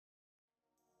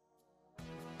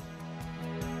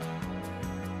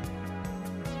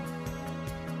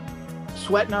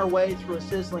Sweating our way through a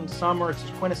sizzling summer. It's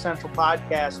a quintessential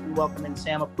podcast. We welcome in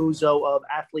Sam Apuzzo of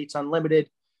Athletes Unlimited.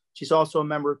 She's also a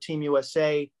member of Team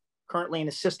USA, currently an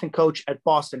assistant coach at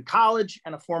Boston College,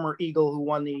 and a former Eagle who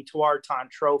won the Tewaaraton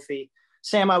Trophy.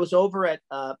 Sam, I was over at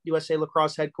USA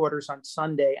Lacrosse headquarters on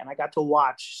Sunday, and I got to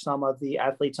watch some of the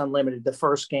Athletes Unlimited, the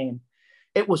first game.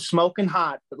 It was smoking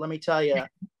hot, but let me tell you,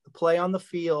 the play on the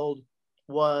field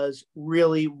was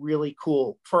really, really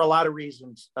cool for a lot of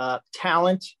reasons.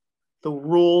 Talent, the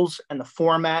rules, and the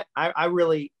format. I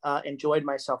really enjoyed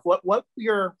myself.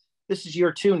 This is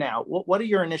year 2 now. What are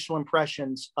your initial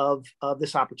impressions of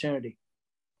this opportunity?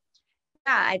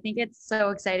 Yeah, I think it's so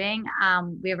exciting.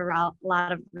 We have a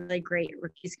lot of really great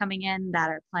rookies coming in that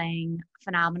are playing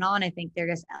phenomenal, and I think they're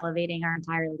just elevating our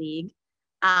entire league.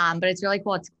 But it's really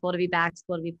cool. It's cool to be back. It's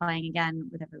cool to be playing again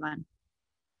with everyone.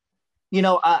 You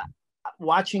know,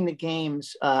 watching the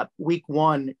games, week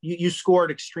 1, you scored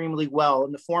extremely well.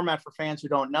 And the format for fans who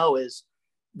don't know is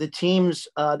the teams,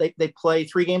 they play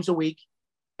 3 games a week,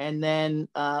 and then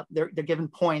they're given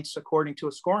points according to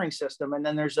a scoring system. And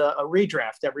then there's a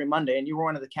redraft every Monday. And you were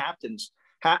one of the captains.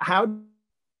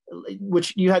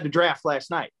 Which you had to draft last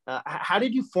night. How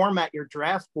did you format your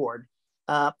draft board?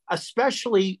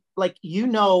 Especially like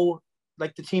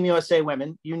the Team USA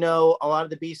women, a lot of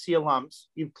the BC alums,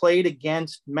 you've played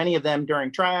against many of them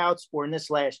during tryouts or in this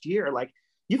last year. Like,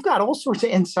 you've got all sorts of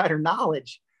insider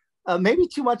knowledge, maybe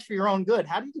too much for your own good.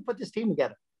 How did you put this team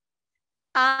together?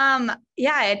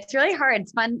 Yeah, it's really hard.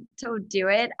 It's fun to do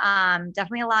it.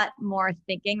 Definitely a lot more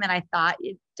thinking than I thought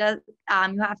it does.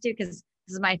 You have to, because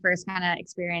this is my first kind of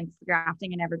experience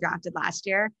drafting. I never drafted last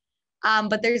year.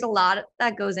 But there's a lot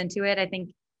that goes into it. I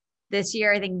think this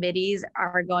year, middies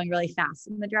are going really fast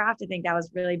in the draft. I think that was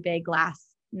really big last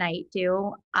night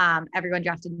too. Everyone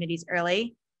drafted middies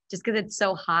early just because it's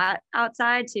so hot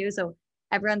outside too. So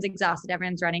everyone's exhausted,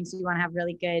 everyone's running. So you want to have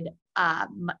really good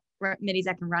middies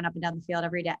that can run up and down the field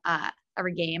every day,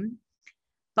 every game.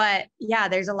 But yeah,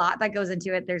 there's a lot that goes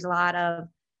into it. There's a lot of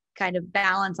kind of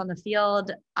balance on the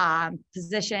field,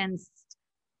 positions,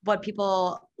 what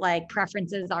people like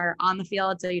preferences are on the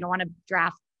field. So you don't want to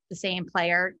draft the same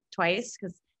player twice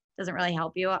because it doesn't really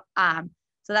help you.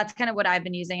 So that's kind of what I've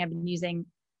been using. I've been using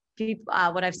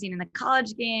what I've seen in the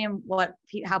college game,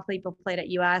 how people played at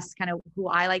US, kind of who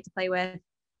I like to play with.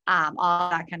 All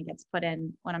that kind of gets put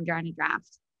in when I'm trying to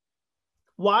draft.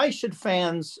 Why should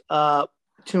fans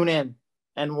tune in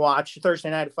and watch Thursday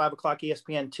night at 5:00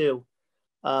 ESPN2?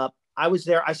 I was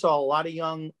there. I saw a lot of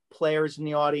young players in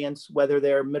the audience, whether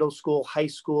they're middle school, high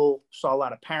school, saw a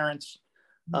lot of parents.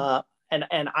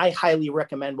 And I highly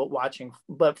recommend watching.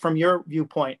 But from your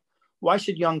viewpoint, why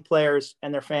should young players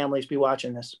and their families be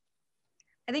watching this?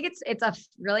 I think it's a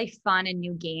really fun and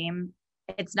new game.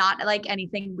 It's not like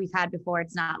anything we've had before.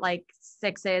 It's not like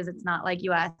sixes. It's not like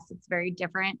US. It's very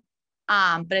different.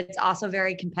 But it's also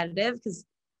very competitive because,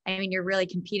 you're really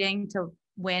competing to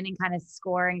win and kind of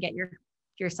score and get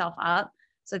yourself up.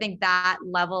 So I think that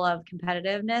level of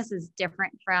competitiveness is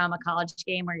different from a college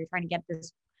game where you're trying to get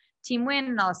this team win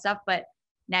and all this stuff, but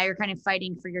now you're kind of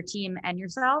fighting for your team and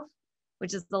yourself,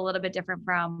 which is a little bit different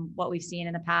from what we've seen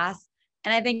in the past.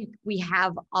 And I think we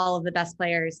have all of the best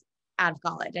players out of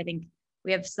college. I think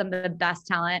we have some of the best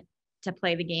talent to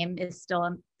play the game is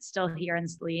still here in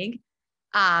this league,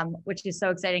 which is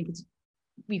so exciting because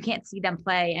you can't see them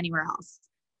play anywhere else.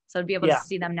 So to be able to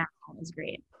see them now is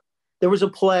great. There was a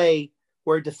play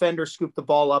where a defender scooped the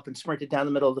ball up and sprinted down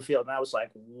the middle of the field. And I was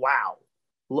like, wow,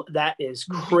 that is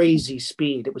crazy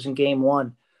speed. It was in game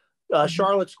 1.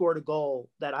 Charlotte scored a goal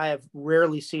that I have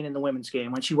rarely seen in the women's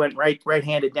game when she went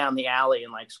right-handed down the alley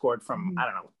and scored from,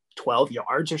 12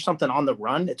 yards or something on the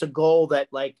run. It's a goal that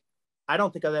I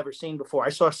don't think I've ever seen before. I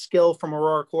saw skill from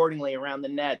Aurora Cordingley around the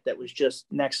net that was just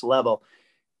next level.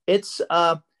 It's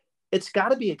got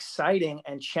to be exciting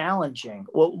and challenging.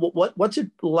 What's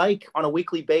it like on a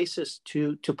weekly basis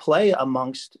to play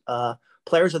amongst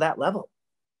players of that level?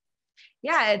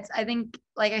 Yeah, I think,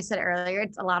 like I said earlier,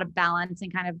 it's a lot of balance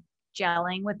and kind of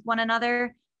gelling with one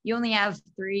another. You only have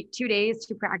 2 days,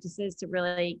 2 practices to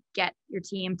really get your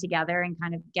team together and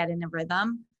kind of get in a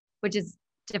rhythm, which is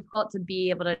difficult to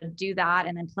be able to do that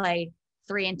and then play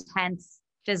 3 intense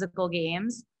physical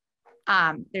games.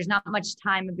 There's not much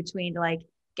time in between to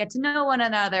get to know one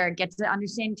another, get to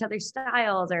understand each other's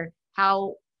styles or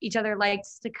how each other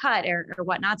likes to cut or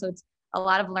whatnot. So it's a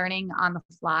lot of learning on the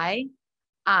fly.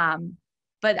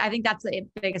 But I think that's the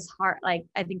biggest part. I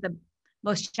think the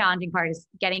most challenging part is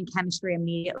getting chemistry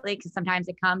immediately because sometimes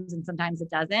it comes and sometimes it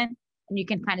doesn't. And you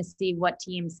can kind of see what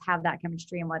teams have that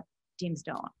chemistry and what teams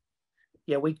don't.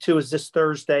 Yeah, week 2 is this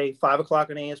Thursday, 5 o'clock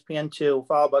on ESPN2,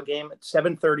 followed by a game at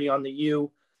 7:30 on the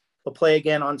U. We'll play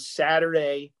again on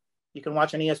Saturday. You can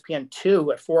watch on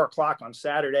ESPN2 at 4 o'clock on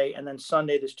Saturday, and then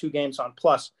Sunday there's 2 games on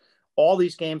Plus. All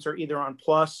these games are either on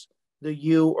Plus, the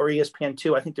U, or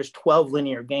ESPN2. I think there's 12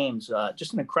 linear games.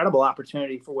 Just an incredible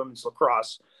opportunity for women's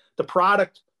lacrosse. The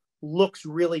product looks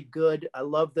really good. I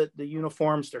love the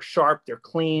uniforms. They're sharp. They're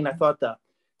clean. I thought the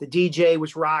DJ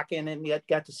was rocking, and you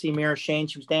got to see Mira Shane.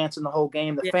 She was dancing the whole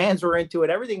game. The fans were into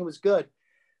it. Everything was good.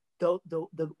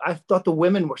 I thought the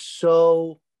women were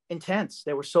so intense.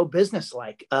 They were so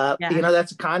businesslike.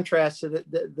 That's a contrast to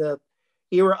the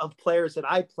era of players that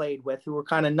I played with who were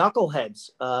kind of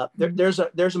knuckleheads.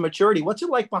 There's a maturity. What's it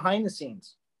like behind the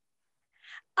scenes?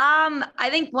 I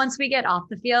think once we get off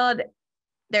the field,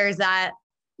 there's that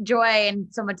joy and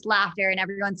so much laughter, and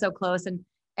everyone's so close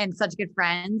and such good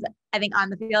friends. I think on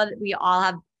the field,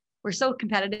 we're so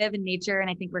competitive in nature. And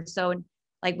I think we're so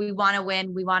like, we want to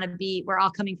win. We're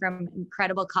all coming from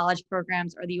incredible college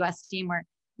programs or the US team where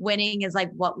winning is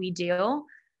like what we do.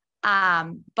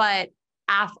 But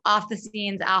off the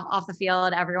scenes, off the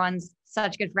field, everyone's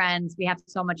such good friends. We have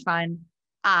so much fun.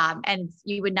 And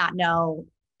you would not know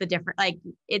the difference. Like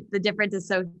the difference is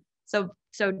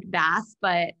so vast,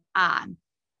 but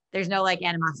there's no like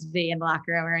animosity in the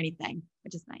locker room or anything,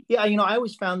 which is nice. Yeah. I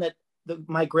always found that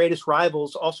my greatest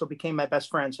rivals also became my best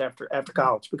friends after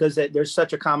college, because there's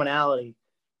such a commonality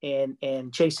in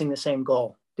chasing the same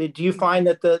goal. Do you find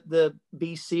that the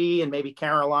BC and maybe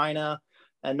Carolina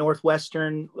and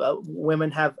Northwestern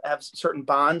women have certain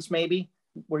bonds maybe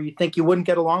where you think you wouldn't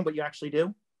get along, but you actually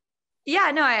do?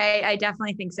 Yeah, no, I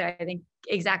definitely think so. I think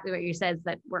exactly what you said is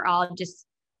that we're all just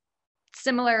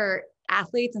similar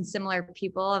athletes and similar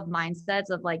people of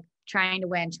mindsets of like trying to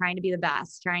win, trying to be the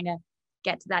best, trying to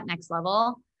get to that next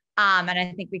level. And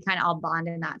I think we kind of all bond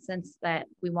in that sense that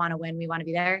we want to win, we want to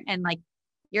be there. And like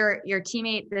your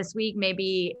teammate this week may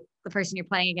be the person you're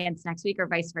playing against next week or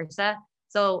vice versa.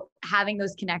 So having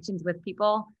those connections with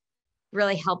people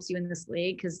really helps you in this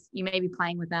league, because you may be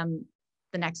playing with them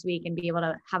the next week and be able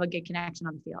to have a good connection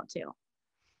on the field too.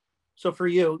 So for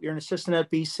you're an assistant at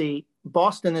BC.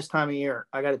 Boston this time of year,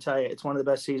 I got to tell you, it's one of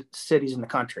the best cities in the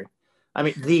country. I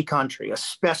mean, the country,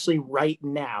 especially right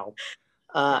now.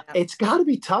 It's got to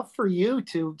be tough for you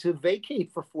to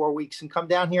vacate for 4 weeks and come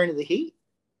down here into the heat.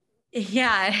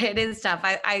 Yeah, it is tough.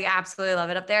 I absolutely love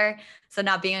it up there. So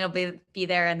not being able to be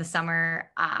there in the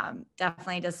summer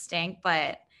definitely does stink,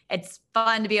 but it's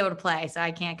fun to be able to play. So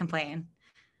I can't complain.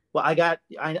 Well,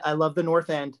 I love the North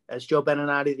End, as Joe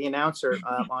Beninati, the announcer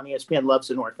on ESPN, loves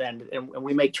the North End, and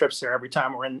we make trips there every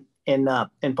time we're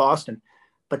in Boston.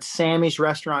 But Sammy's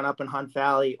restaurant up in Hunt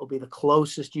Valley will be the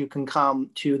closest you can come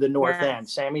to the North End.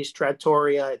 Sammy's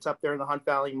Trattoria, it's up there in the Hunt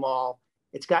Valley Mall.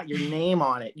 It's got your name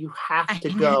on it. You have to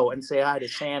go and say hi to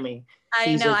Sammy.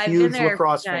 He's a huge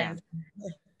lacrosse fan.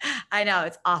 I know,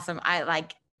 it's awesome. I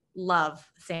love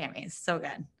Sammy's. So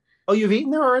good. Oh, you've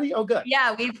eaten there already? Oh, good.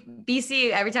 Yeah, BC,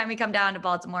 every time we come down to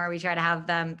Baltimore, we try to have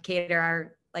them cater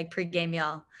our pregame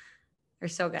meal. They're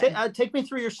so good. Take me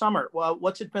through your summer. Well,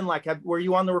 what's it been like? Were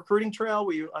you on the recruiting trail?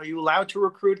 Are you allowed to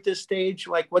recruit at this stage?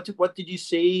 Like, what did you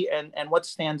see, and what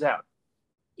stands out?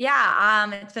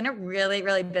 Yeah, it's been a really,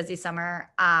 really busy summer.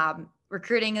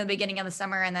 Recruiting in the beginning of the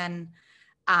summer, and then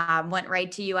went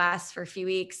right to US for a few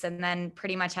weeks, and then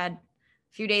pretty much had a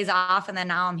few days off, and then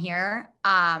now I'm here.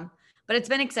 But it's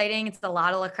been exciting. It's a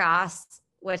lot of lacrosse,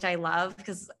 which I love,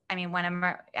 because I mean, when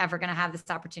I'm ever going to have this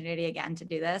opportunity again to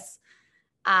do this.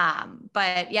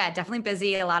 But yeah, definitely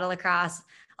busy, a lot of lacrosse,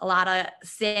 a lot of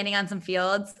standing on some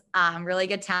fields, really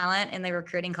good talent in the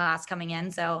recruiting class coming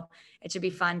in. So it should be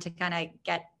fun to kind of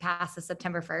get past the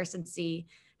September 1st and see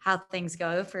how things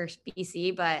go for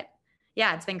BC. But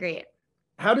yeah, it's been great.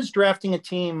 How does drafting a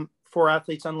team for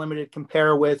Athletes Unlimited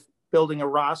compare with building a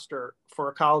roster for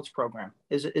a college program?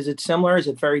 Is it similar? Is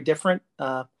it very different?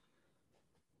 Yeah,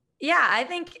 I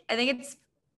think it's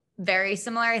very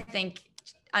similar. I think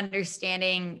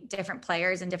understanding different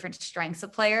players and different strengths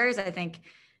of players. I think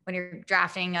when you're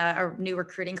drafting a new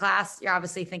recruiting class, you're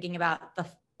obviously thinking about the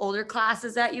older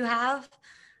classes that you have.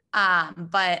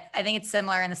 But I think it's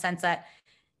similar in the sense that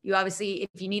you obviously,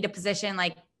 if you need a position,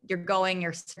 like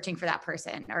you're searching for that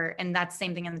person, and that's the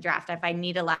same thing in the draft. If I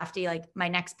need a lefty, like my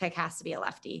next pick has to be a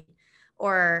lefty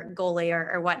or goalie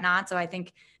or whatnot. So I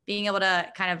think being able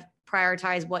to kind of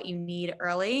prioritize what you need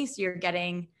early, so you're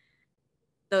getting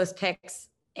those picks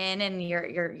in and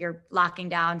you're locking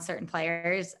down certain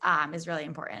players is really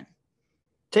important.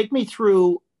 Take me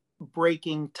through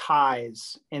breaking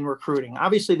ties in recruiting.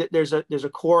 Obviously there's a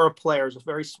core of players,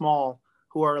 very small,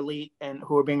 who are elite and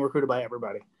who are being recruited by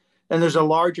everybody. and there's a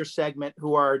larger segment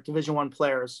who are Division I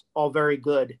players, all very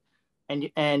good,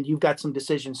 and you've got some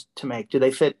decisions to make. Do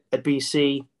they fit at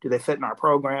BC? Do they fit in our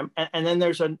program? And then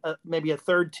there's maybe a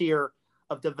third tier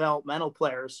of developmental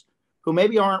players who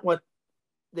maybe aren't what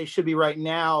they should be right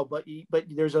now, but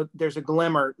there's a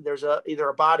glimmer. There's either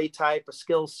a body type, a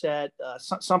skill set,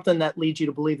 something that leads you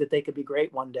to believe that they could be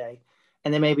great one day,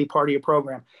 and they may be part of your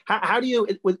program. How do you,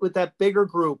 with that bigger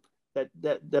group,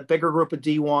 that bigger group of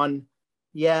D1?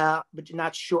 Yeah, but you're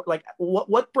not sure. Like,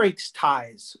 what breaks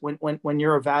ties when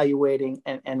you're evaluating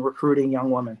and recruiting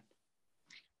young women?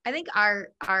 I think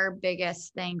our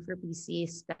biggest thing for BC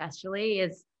especially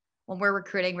is when we're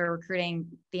recruiting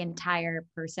the entire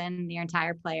person, the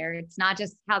entire player. It's not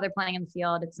just how they're playing in the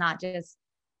field. It's not just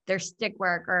their stick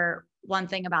work or one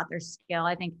thing about their skill.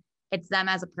 I think it's them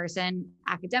as a person,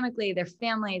 academically, their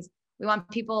families. We want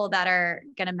people that are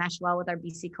going to mesh well with our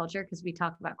BC culture, because we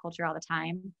talk about culture all the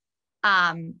time.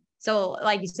 So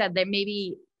like you said, there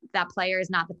maybe that player is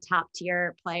not the top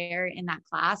tier player in that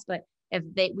class, but if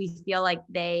we feel like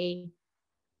they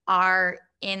are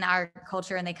in our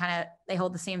culture and they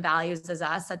hold the same values as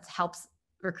us, that helps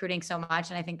recruiting so much.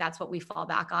 And I think that's what we fall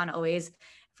back on always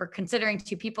for considering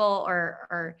two people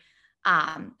or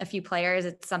a few players.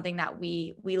 It's something that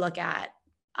we look at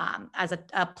as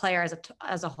a player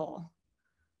as a whole.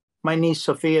 My niece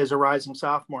Sophia is a rising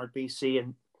sophomore at BC,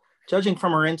 and judging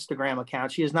from her Instagram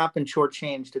account, she has not been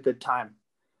shortchanged a good time.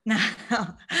 No,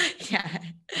 yeah,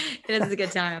 it is a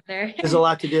good time up there. There's a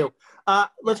lot to do.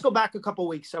 Let's go back a couple of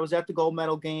weeks. I was at the gold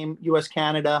medal game,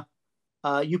 U.S.-Canada.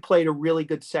 You played a really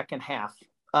good second half.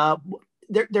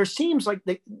 There seems like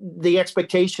the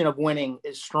expectation of winning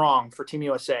is strong for Team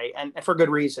USA, and for good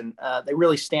reason. They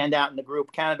really stand out in the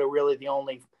group. Canada really the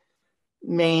only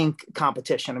main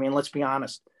competition. I mean, let's be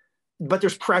honest. But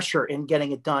there's pressure in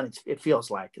getting it done. It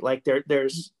feels like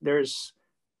there's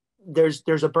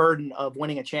a burden of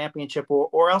winning a championship,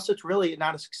 or else it's really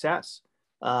not a success.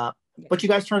 But you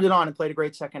guys turned it on and played a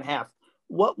great second half.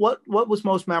 What was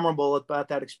most memorable about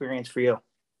that experience for you?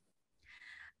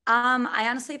 I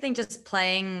honestly think just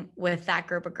playing with that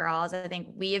group of girls. I think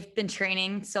we have been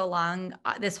training so long.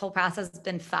 This whole process has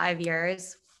been 5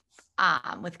 years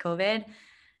with COVID,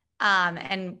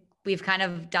 and we've kind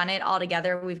of done it all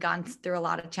together. We've gone through a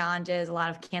lot of challenges, a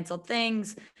lot of canceled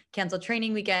things, canceled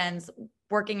training weekends,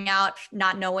 working out,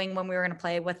 not knowing when we were going to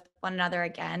play with one another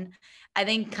again. I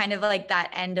think kind of like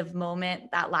that end of moment,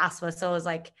 that last whistle was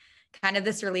like kind of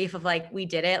this relief of like, we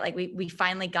did it. Like we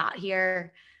finally got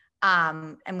here.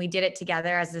 And we did it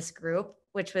together as this group,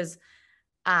 which was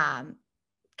kind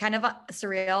of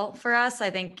surreal for us. I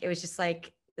think it was just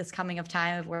like this coming of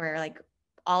time of where like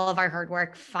all of our hard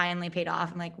work finally paid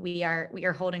off, and like we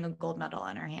are holding a gold medal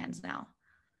in our hands now.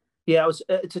 Yeah,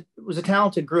 it was a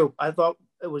talented group. I thought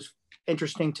it was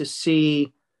interesting to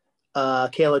see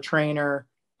Kayla Trainer,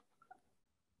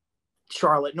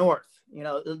 Charlotte North. You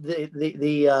know,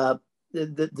 the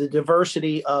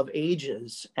diversity of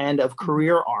ages and of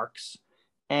career arcs,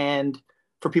 and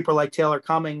for people like Taylor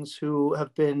Cummings who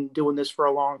have been doing this for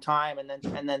a long time, and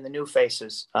then the new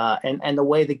faces, and the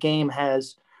way the game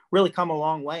has really come a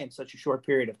long way in such a short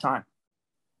period of time.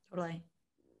 Totally.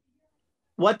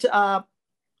 What are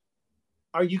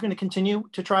you going to continue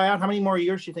to try out? How many more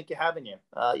years do you think you have in you?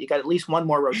 You got at least one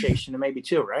more rotation and maybe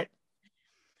two, right?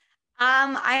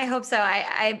 I hope so.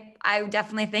 I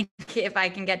definitely think if I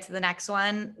can get to the next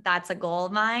one, that's a goal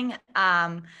of mine.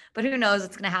 But who knows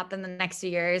what's going to happen the next few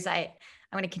years. I'm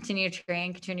going to continue to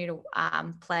train, continue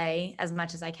to play as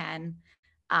much as I can.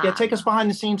 Yeah, take us behind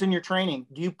the scenes in your training.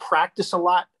 Do you practice a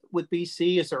lot with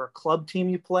BC? Is there a club team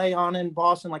you play on in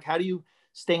Boston? Like, how do you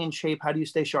stay in shape? How do you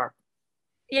stay sharp?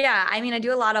 Yeah, I mean, I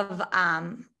do a lot of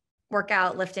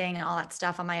workout, lifting, and all that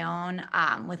stuff on my own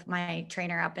with my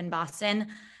trainer up in Boston.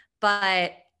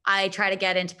 But I try to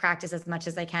get into practice as much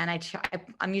as I can.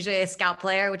 I'm usually a scout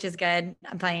player, which is good.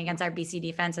 I'm playing against our BC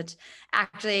defense, which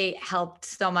actually helped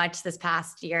so much this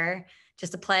past year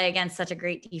just to play against such a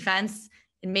great defense.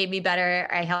 It made me better.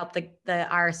 I helped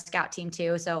our scout team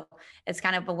too. So it's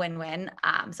kind of a win-win.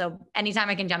 So anytime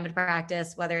I can jump into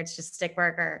practice, whether it's just stick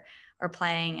work or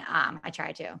playing, I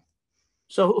try to.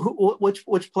 So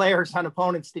which players and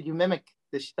opponents did you mimic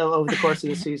over the course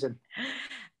of the season?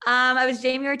 I was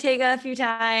Jamie Ortega a few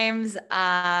times.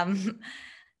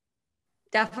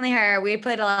 Definitely her. We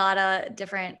played a lot of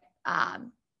different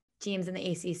teams in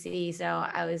the ACC. So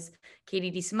I was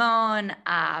Katie DeSimone,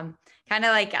 kind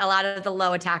of like a lot of the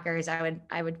low attackers I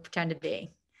would pretend to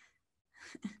be.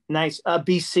 Nice.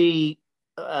 BC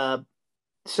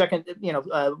second,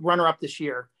 runner up this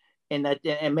year in that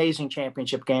amazing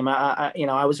championship game.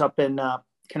 I was up in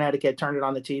Connecticut, turned it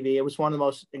on the TV. It was one of the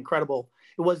most incredible.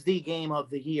 It was the game of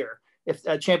the year. If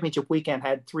championship weekend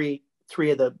had three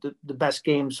of the best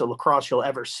games of lacrosse you'll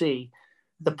ever see.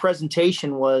 The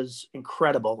presentation was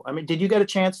incredible. I mean, did you get a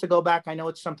chance to go back? I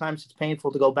know sometimes it's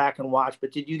painful to go back and watch,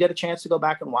 but did you get a chance to go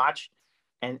back and watch?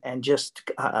 And just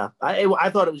I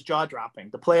thought it was jaw dropping.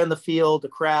 The play on the field, the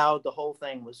crowd, the whole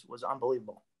thing was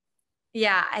unbelievable.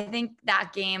 Yeah, I think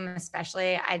that game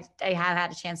especially, I have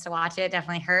had a chance to watch it.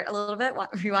 Definitely hurt a little bit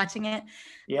rewatching it.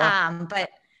 Yeah. But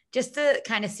just to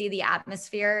kind of see the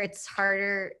atmosphere, it's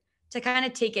harder to kind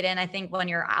of take it in, I think, when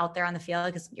you're out there on the field,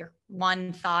 because your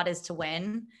one thought is to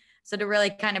win. So to really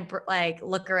kind of like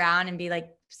look around and be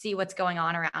like, see what's going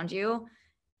on around you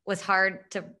was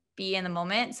hard to be in the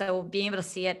moment. So being able to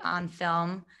see it on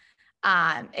film,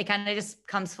 it kind of just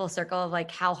comes full circle of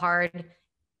like how hard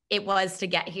it was to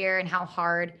get here and how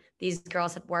hard these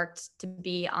girls had worked to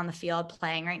be on the field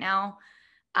playing right now,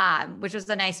 which was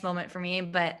a nice moment for me,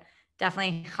 but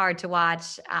definitely hard to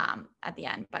watch at the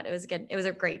end, but it was good. It was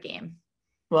a great game.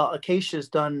 Well, Acacia's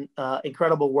done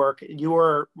incredible work. You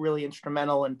were really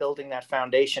instrumental in building that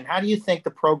foundation. How do you think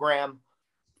the program,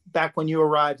 back when you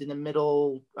arrived in the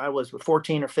middle, I was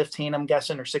 14 or 15, I'm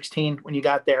guessing, or 16 when you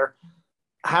got there,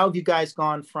 how have you guys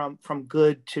gone from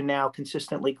good to now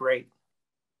consistently great?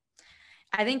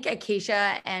 I think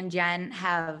Acacia and Jen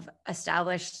have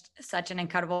established such an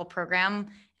incredible program.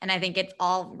 And I think it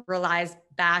all relies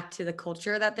back to the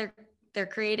culture that they're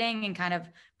creating and kind of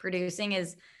producing.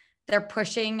 Is they're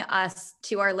pushing us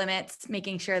to our limits,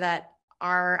 making sure that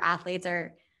our athletes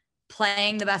are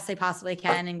playing the best they possibly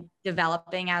can and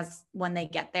developing as when they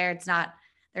get there.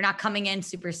 They're not coming in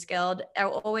super skilled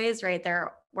always, right?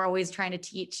 We're always trying to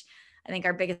teach. I think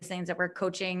our biggest thing is that we're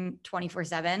coaching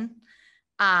 24/7.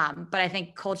 But I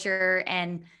think culture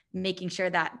and making sure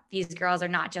that these girls are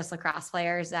not just lacrosse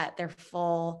players, that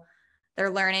they're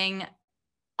learning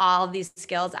all of these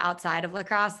skills outside of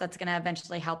lacrosse. That's going to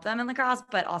eventually help them in lacrosse,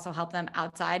 but also help them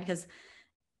outside, because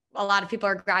a lot of people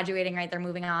are graduating, right? They're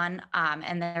moving on,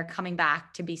 and they're coming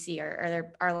back to BC,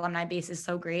 or our alumni base is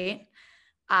so great.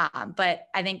 But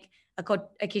I think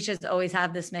Acacia's always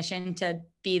had this mission to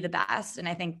be the best. And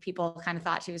I think people kind of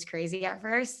thought she was crazy at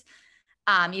first.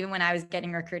 Even when I was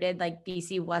getting recruited, like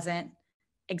BC wasn't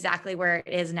exactly where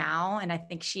it is now. And I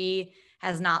think she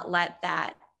has not let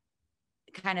that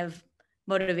kind of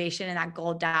motivation and that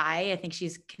goal die. I think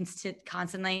she's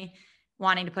constantly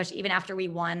wanting to push, even after we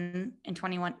won in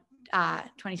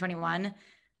 2021,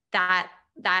 that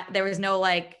there was no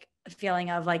like feeling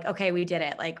of like, okay, we did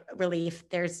it, like relief.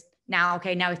 There's now,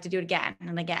 okay, now we have to do it again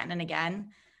and again and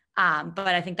again. But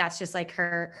I think that's just like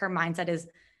her mindset is,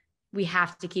 we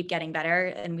have to keep getting better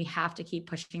and we have to keep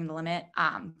pushing the limit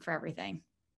for everything.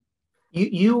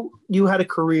 You had a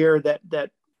career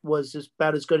that was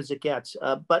about as good as it gets.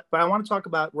 But I want to talk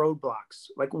about roadblocks.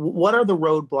 Like, what are the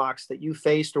roadblocks that you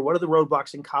faced, or what are the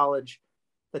roadblocks in college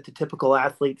that the typical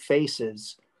athlete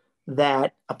faces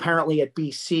that apparently at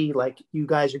BC, like you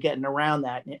guys are getting around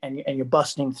that and you're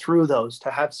busting through those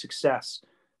to have success?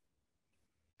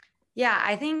 Yeah,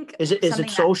 I think is it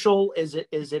social? Is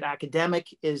it academic?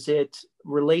 Is it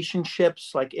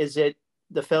relationships? Like, is it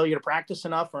the failure to practice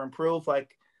enough or improve?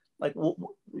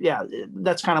 Yeah,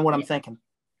 that's kind of what I'm thinking.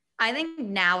 I think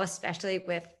now, especially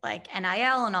with like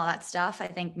NIL and all that stuff, I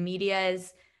think media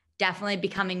is definitely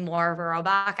becoming more of a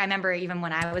roadblock. I remember even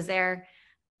when I was there,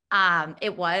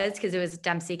 it was because it was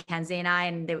Dempsey, Kenzie, and I,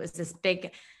 and there was this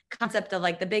big concept of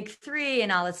like the big three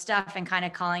and all this stuff, and kind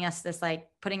of calling us this, like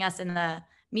putting us in the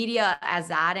media as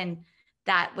that. And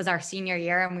that was our senior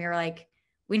year. And we were like,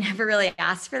 we never really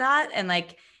asked for that. And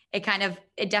like, it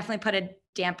definitely put a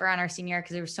damper on our senior,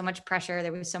 because there was so much pressure.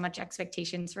 There was so much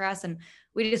expectations for us, and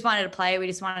we just wanted to play. We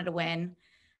just wanted to win.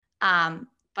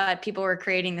 But people were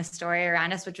creating the story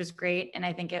around us, which was great. And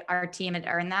I think our team had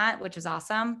earned that, which was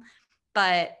awesome.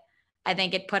 But I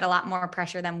think it put a lot more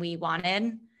pressure than we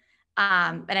wanted.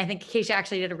 And I think Acacia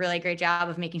actually did a really great job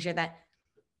of making sure that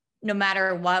no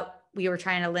matter what, we were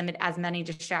trying to limit as many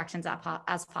distractions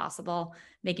as possible,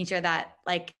 making sure that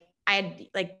like I had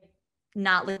like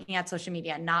not looking at social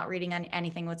media, not reading on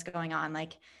anything what's going on,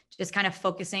 like just kind of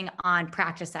focusing on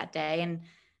practice that day and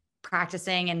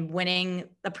practicing and winning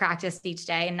the practice each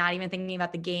day, and not even thinking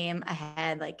about the game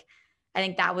ahead. Like, I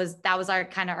think that was our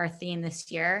kind of our theme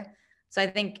this year. So I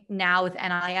think now with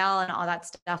NIL and all that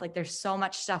stuff, like there's so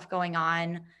much stuff going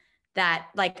on that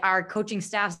like our coaching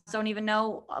staffs don't even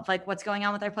know of like what's going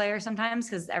on with our players sometimes,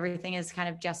 because everything is kind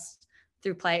of just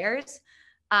through players.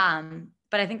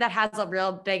 But I think that has a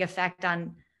real big effect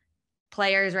on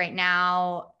players right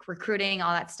now, recruiting,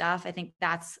 all that stuff. I think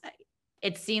that's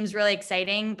it seems really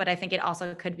exciting, but I think it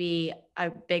also could be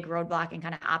a big roadblock and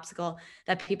kind of obstacle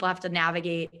that people have to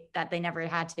navigate that they never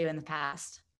had to in the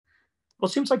past. Well,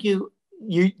 it seems like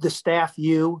the staff,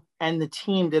 you and the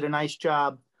team did a nice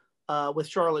job with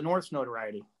Charlotte North's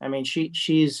notoriety. I mean,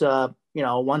 she's a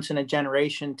once in a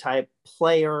generation type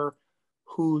player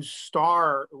whose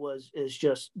star is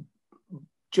just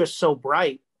so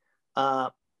bright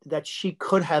that she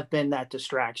could have been that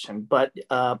distraction, but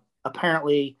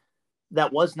apparently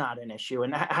that was not an issue.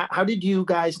 And how did you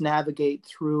guys navigate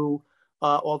through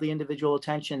all the individual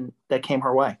attention that came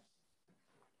her way?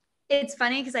 It's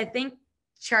funny because I think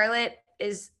Charlotte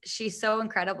she's so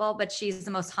incredible, but she's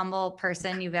the most humble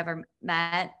person you've ever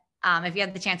met. If you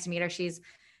have the chance to meet her, she's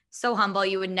so humble.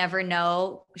 You would never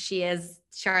know she is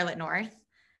Charlotte North.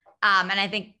 And I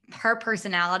think her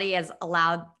personality has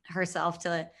allowed herself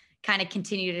to kind of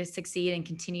continue to succeed and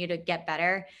continue to get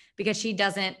better because she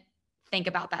doesn't think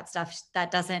about that stuff.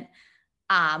 That doesn't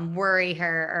worry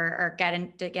her or get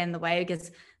in the way,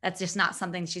 because that's just not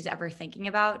something she's ever thinking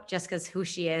about, just because who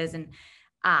she is and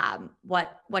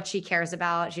what she cares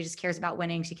about. She just cares about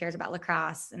winning. She cares about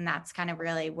lacrosse. And that's kind of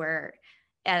really where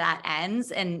that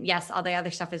ends. And yes, all the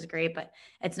other stuff is great, but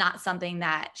it's not something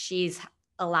that she's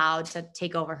allowed to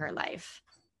take over her life.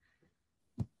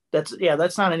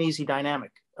 That's not an easy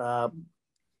dynamic. Not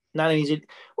an easy.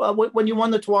 Well, when you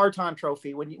won the Tewaaraton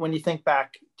Trophy, when you think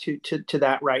back to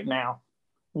that right now,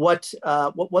 what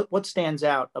stands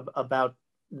out about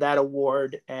that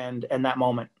award and that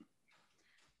moment?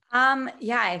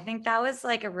 Yeah, I think that was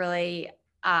like a really,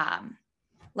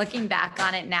 looking back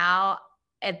on it now,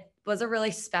 it was a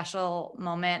really special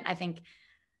moment. I think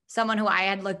someone who I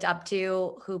had looked up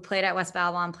to, who played at West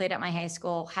Babylon, played at my high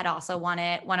school, had also won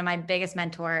it. One of my biggest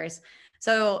mentors.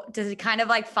 So to kind of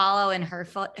like follow in her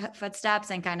footsteps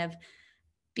and kind of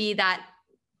be that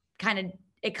kind of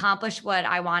accomplish what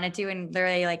I wanted to and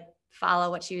literally like follow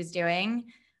what she was doing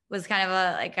was kind of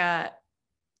a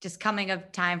just coming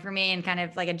of time for me and kind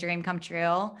of like a dream come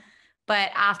true.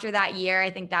 But after that year, I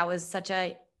think that was such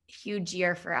a huge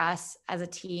year for us as a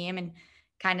team, and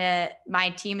kind of my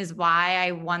team is why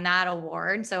I won that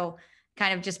award. So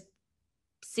kind of just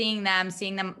seeing them,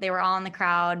 they were all in the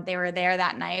crowd. They were there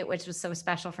that night, which was so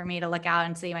special for me to look out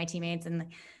and see my teammates. And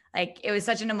like, it was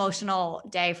such an emotional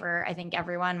day for, I think,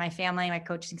 everyone, my family, my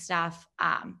coaching staff.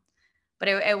 But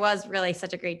it was really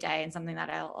such a great day and something that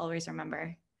I'll always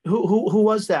remember. Who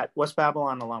was that West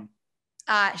Babylon alum?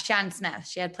 Shannon Smith.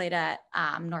 She had played at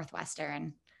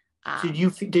Northwestern. Did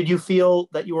you feel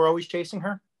that you were always chasing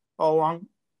her all along?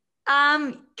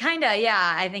 Kind of,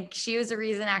 yeah. I think she was the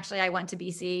reason actually I went to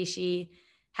BC. She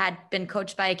had been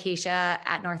coached by Acacia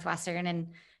at Northwestern, and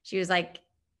she was like,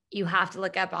 you have to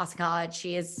look at Boston College.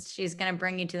 She's going to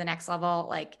bring you to the next level.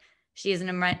 Like, she is an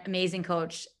amazing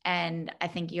coach. And I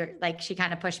think she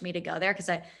kind of pushed me to go there because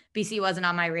BC wasn't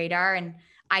on my radar, and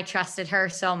I trusted her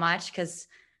so much because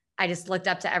I just looked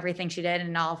up to everything she did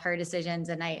and all of her decisions.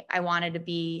 And I wanted to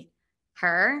be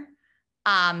her.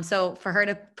 So for her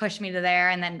to push me to there,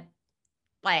 and then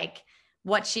like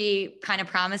what she kind of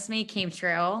promised me came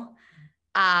true,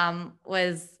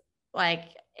 was like,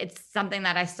 it's something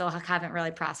that I still haven't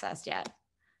really processed yet.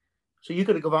 So you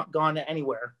could have gone to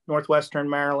anywhere, Northwestern,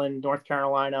 Maryland, North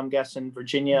Carolina, I'm guessing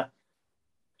Virginia.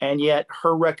 And yet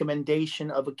her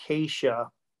recommendation of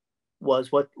Acacia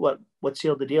was what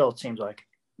sealed the deal, it seems like.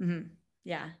 Mm-hmm.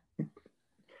 Yeah.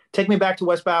 Take me back to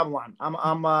West Babylon.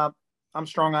 I'm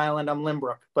Strong Island, I'm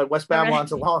Lynbrook, but West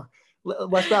Babylon's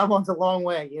West Babylon's a long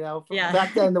way, Yeah.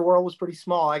 Back then the world was pretty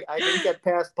small. I didn't get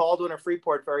past Baldwin or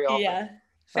Freeport very often. Yeah.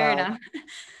 Fair enough.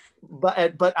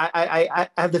 But I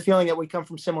have the feeling that we come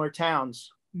from similar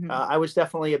towns. Mm-hmm. I was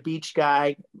definitely a beach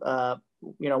guy,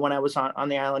 when I was on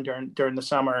the island during the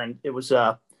summer, and it was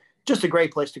just a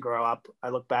great place to grow up. I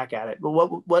look back at it. But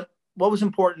what was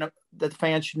important that the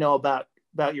fans should know about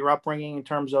your upbringing in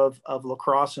terms of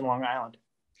lacrosse in Long Island?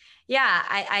 Yeah,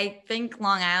 I think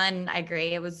Long Island, I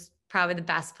agree. It was probably the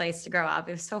best place to grow up.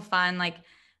 It was so fun. Like,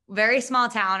 very small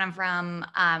town I'm from.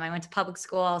 I went to public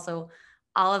school, so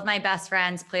all of my best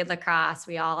friends played lacrosse.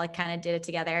 We all like kind of did it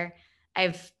together. I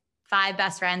have 5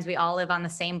 best friends. We all live on the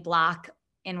same block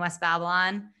in West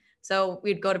Babylon. So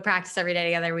we'd go to practice every day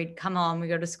together. We'd come home, we'd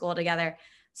go to school together.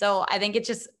 So I think it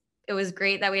was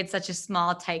great that we had such a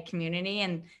small, tight community,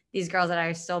 and these girls that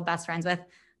I'm still best friends with,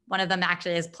 one of them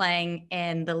actually is playing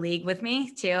in the league with me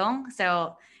too.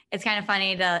 So it's kind of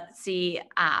funny to see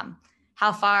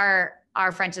how far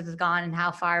our friendship has gone and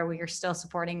how far we are still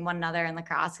supporting one another in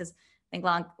lacrosse. Because I think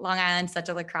Long Island's such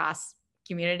a lacrosse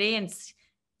community, and it's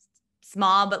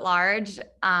small but large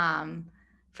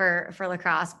for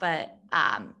lacrosse. But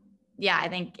yeah, I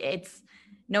think it's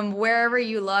wherever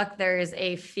you look, there's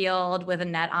a field with a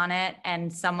net on it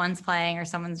and someone's playing or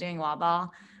someone's doing wall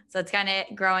ball. So it's kind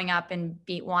of growing up and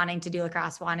wanting to do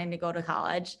lacrosse, wanting to go to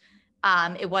college.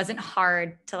 It wasn't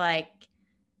hard to like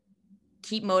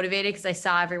keep motivated because I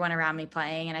saw everyone around me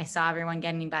playing and I saw everyone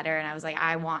getting better. And I was like,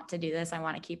 I want to do this. I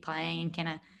want to keep playing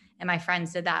and my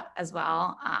friends did that as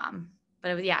well.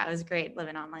 But it was great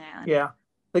living on Long Island. Yeah.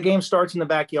 The game starts in the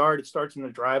backyard. It starts in the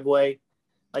driveway,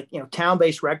 like,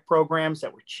 town-based rec programs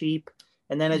that were cheap.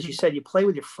 And then, as you said, you play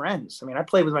with your friends. I mean, I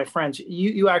played with my friends.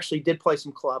 You actually did play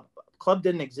some club. Club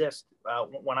didn't exist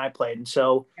when I played. And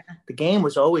so the game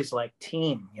was always like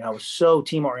team, it was so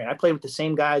team oriented. I played with the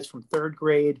same guys from third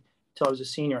grade till I was a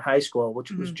senior in high school,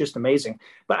 which was just amazing.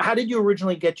 But how did you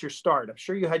originally get your start? I'm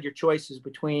sure you had your choices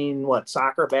between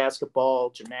soccer, basketball,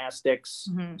 gymnastics,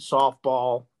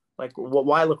 softball, like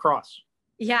why lacrosse?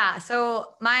 Yeah.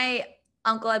 So my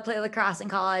uncle had played lacrosse in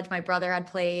college. My brother had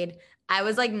played. I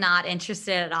was like not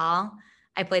interested at all.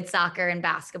 I played soccer and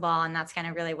basketball, and that's kind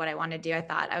of really what I wanted to do. I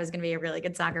thought I was going to be a really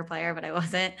good soccer player, but I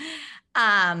wasn't.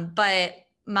 But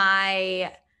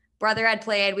my brother had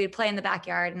played. We'd play in the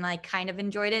backyard and like kind of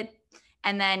enjoyed it.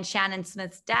 And then Shannon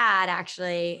Smith's dad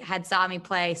actually had saw me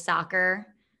play soccer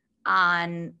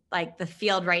on like the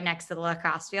field right next to the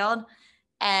lacrosse field.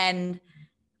 And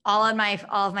all of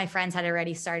my friends had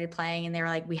already started playing and they were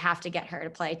like, we have to get her to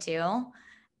play too.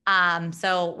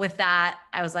 So with that,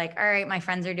 I was like, all right, my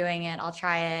friends are doing it. I'll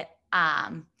try it.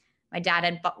 My dad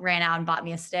had ran out and bought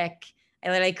me a stick. I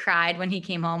literally cried when he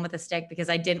came home with a stick because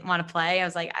I didn't want to play. I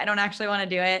was like, I don't actually want to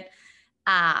do it.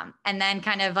 And then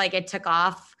kind of like it took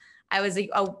off. I was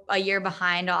a year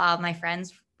behind all of my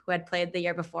friends who had played the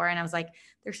year before. And I was like,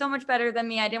 they're so much better than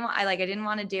me. I didn't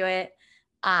want to do it.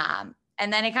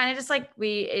 And then it kind of just like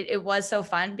it was so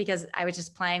fun because I was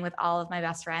just playing with all of my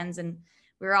best friends and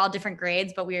we were all different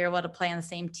grades, but we were able to play on the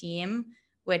same team,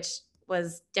 which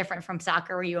was different from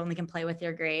soccer where you only can play with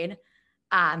your grade.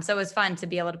 So it was fun to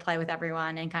be able to play with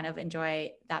everyone and kind of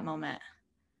enjoy that moment.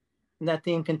 And that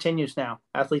theme continues now.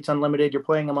 Athletes Unlimited, you're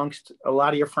playing amongst a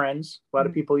lot of your friends, a lot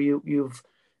of people you've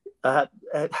have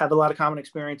a lot of common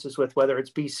experiences with, whether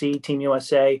it's BC, Team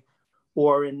USA,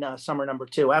 or in summer number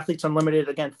 2. Athletes Unlimited,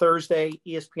 again, Thursday,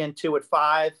 ESPN2 at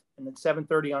 5, and then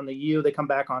 7:30 on the U. They come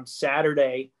back on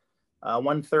Saturday,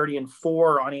 1:30 and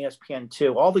 4 on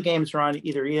ESPN2. All the games are on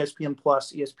either ESPN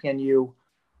Plus, ESPNU,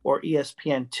 or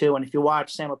ESPN2. And if you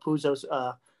watch, Sam Apuzzo's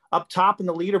up top in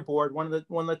the leaderboard, one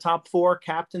of the top 4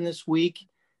 captain this week.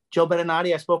 Joe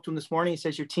Beninati, I spoke to him this morning. He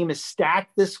says your team is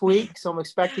stacked this week, so I'm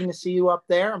expecting to see you up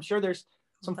there. I'm sure there's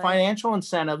some financial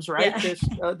incentives, right?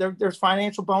 Yeah. There's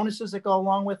financial bonuses that go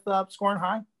along with scoring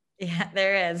high. Yeah,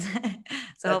 there is.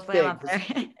 So hopefully I'm up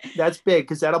there. That's big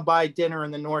because that'll buy dinner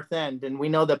in the North End, and we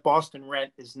know that Boston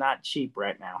rent is not cheap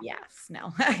right now. Yes,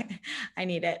 no, I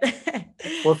need it.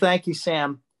 Well, thank you,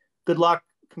 Sam. Good luck.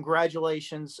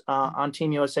 Congratulations on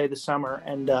Team USA this summer,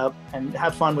 and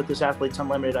have fun with this Athletes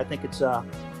Unlimited. I think it's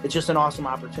just an awesome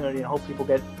opportunity, and I hope people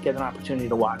get an opportunity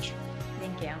to watch.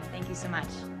 Thank you so much.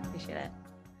 Appreciate it.